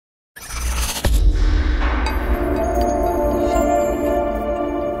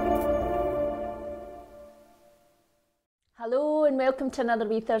welcome to another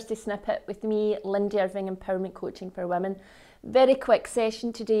Wee Thursday Snippet with me, Lindy Irving, Empowerment Coaching for Women. Very quick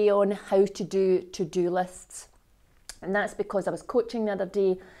session today on how to do to-do lists. And that's because I was coaching the other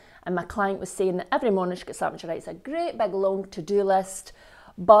day and my client was saying that every morning she gets up and she writes a great big long to-do list,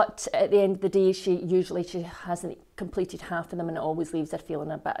 but at the end of the day she hasn't completed half of them, and it always leaves her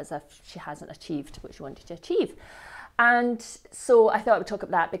feeling a bit as if she hasn't achieved what she wanted to achieve. And so I thought I would talk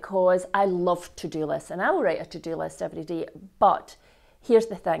about that because I love to-do lists and I will write a to-do list every day. But here's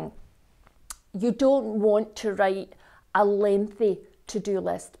the thing, you don't want to write a lengthy to-do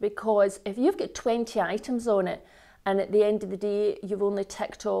list, because if you've got 20 items on it and at the end of the day you've only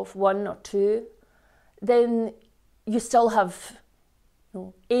ticked off 1 or 2, then you still have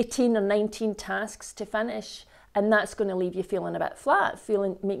 18 or 19 tasks to finish, and that's going to leave you feeling a bit flat,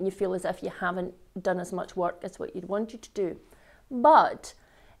 making you feel as if you haven't done as much work as what you'd wanted to do. But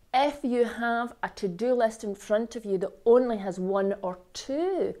if you have a to-do list in front of you that only has 1 or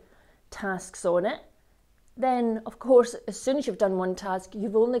 2 tasks on it, then of course as soon as you've done one task,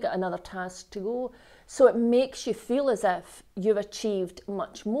 you've only got another task to go. So it makes you feel as if you've achieved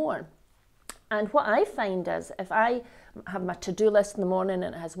much more. And what I find is, if I have my to-do list in the morning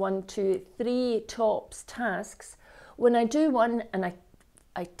and it has 1, 2, 3 tops tasks, when I do one and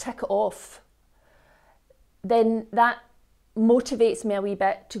I tick it off, then that motivates me a wee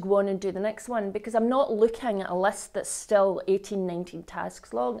bit to go on and do the next one, because I'm not looking at a list that's still 18, 19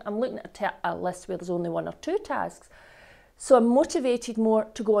 tasks long. I'm looking at a list where there's only 1 or 2 tasks. So I'm motivated more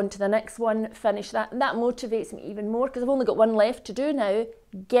to go on to the next one, finish that, and that motivates me even more because I've only got one left to do now,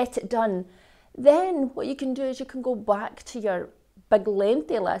 get it done. Then what you can do is you can go back to your big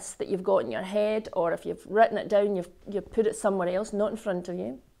lengthy list that you've got in your head, or if you've written it down, you've put it somewhere else, not in front of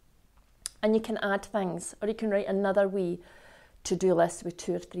you, and you can add things, or you can write another wee to-do list with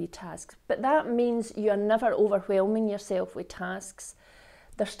 2 or 3 tasks. But that means you're never overwhelming yourself with tasks.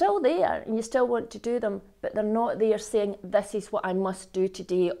 They're still there and you still want to do them, but they're not there saying this is what I must do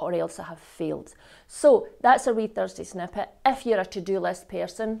today or else I have failed. So that's a Wee Thursday Snippet. If you're a to-do list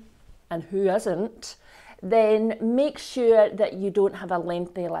person, and who isn't, then make sure that you don't have a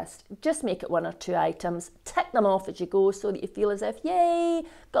lengthy list. Just make it 1 or 2 items, tick them off as you go so that you feel as if, yay,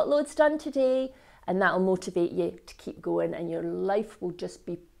 got loads done today, and that'll motivate you to keep going, and your life will just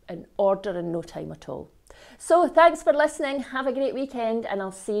be in order in no time at all. So thanks for listening, have a great weekend, and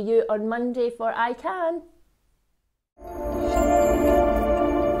I'll see you on Monday for I Can.